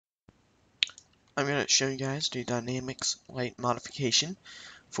I'm going to show you guys the dynamics light modification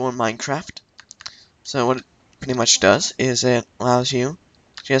for Minecraft. So what it pretty much does is it allows you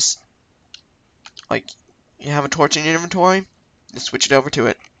just, like, you have a torch in your inventory, just switch it over to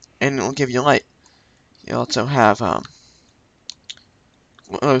it, and it'll give you light. You also have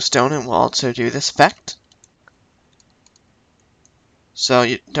glowstone, and will also do this effect, so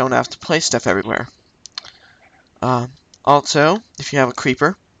you don't have to place stuff everywhere. Also, if you have a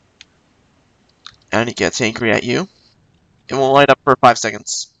creeper, and it gets angry at you, it will light up for 5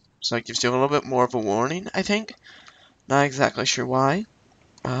 seconds. So it gives you a little bit more of a warning, I think. Not exactly sure why.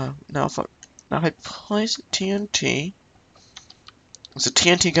 Now if I place a TNT, is the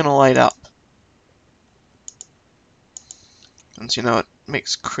TNT gonna light up? Since you know it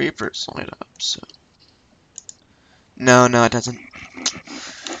makes creepers light up, so. No, it doesn't.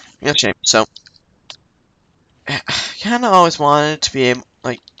 Yeah, shame. So, I kinda always wanted to be able,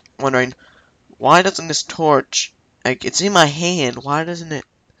 like, wondering, why doesn't this torch, like, it's in my hand, why doesn't it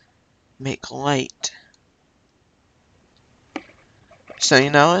make light? So, you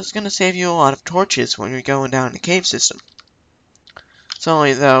know, it's gonna save you a lot of torches when you're going down the cave system. It's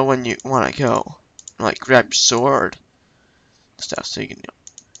only, though, when you wanna go, like, grab your sword and stuff, so you can,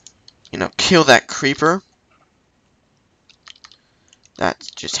 you know, kill that creeper.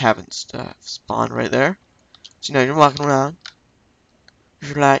 That's just happens to spawn right there. So, you know, you're walking around,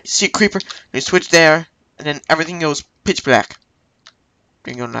 you're like, see a creeper, you switch there, and then everything goes pitch black.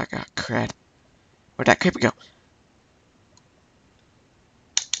 Then you're like, oh, crap. Where'd that creeper go?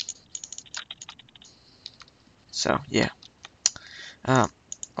 So, yeah. Well,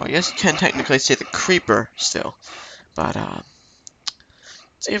 I guess you can technically say the creeper still, but,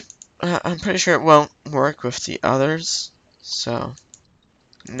 see if, I'm pretty sure it won't work with the others, so,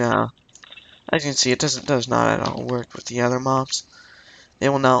 no. As you can see, it does not at all work with the other mobs. They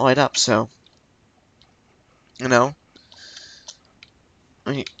will not light up, so, you know,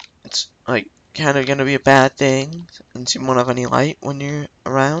 it's, like, kind of gonna be a bad thing, since you won't have any light when you're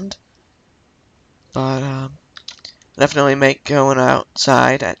around, but, definitely make going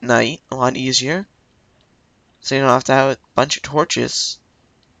outside at night a lot easier, so you don't have to have a bunch of torches.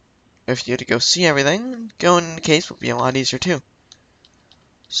 If you had to go see everything, going in the case would be a lot easier too.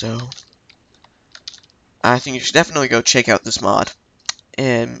 So, I think you should definitely go check out this mod,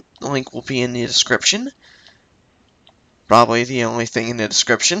 and the link will be in the description. Probably the only thing in the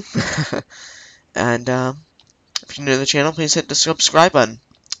description. And, if you're new to the channel, please hit the subscribe button.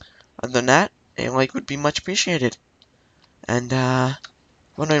 Other than that, a like would be much appreciated. And,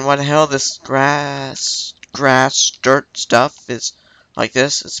 wondering why the hell this grass, dirt stuff is like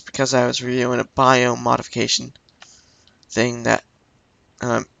this, it's because I was reviewing a biome modification thing that,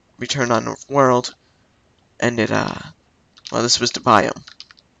 returned on the world, and it, well, this was the biome,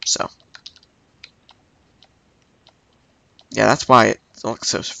 so, yeah, that's why it looks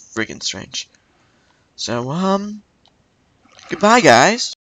so friggin' strange. So, goodbye, guys.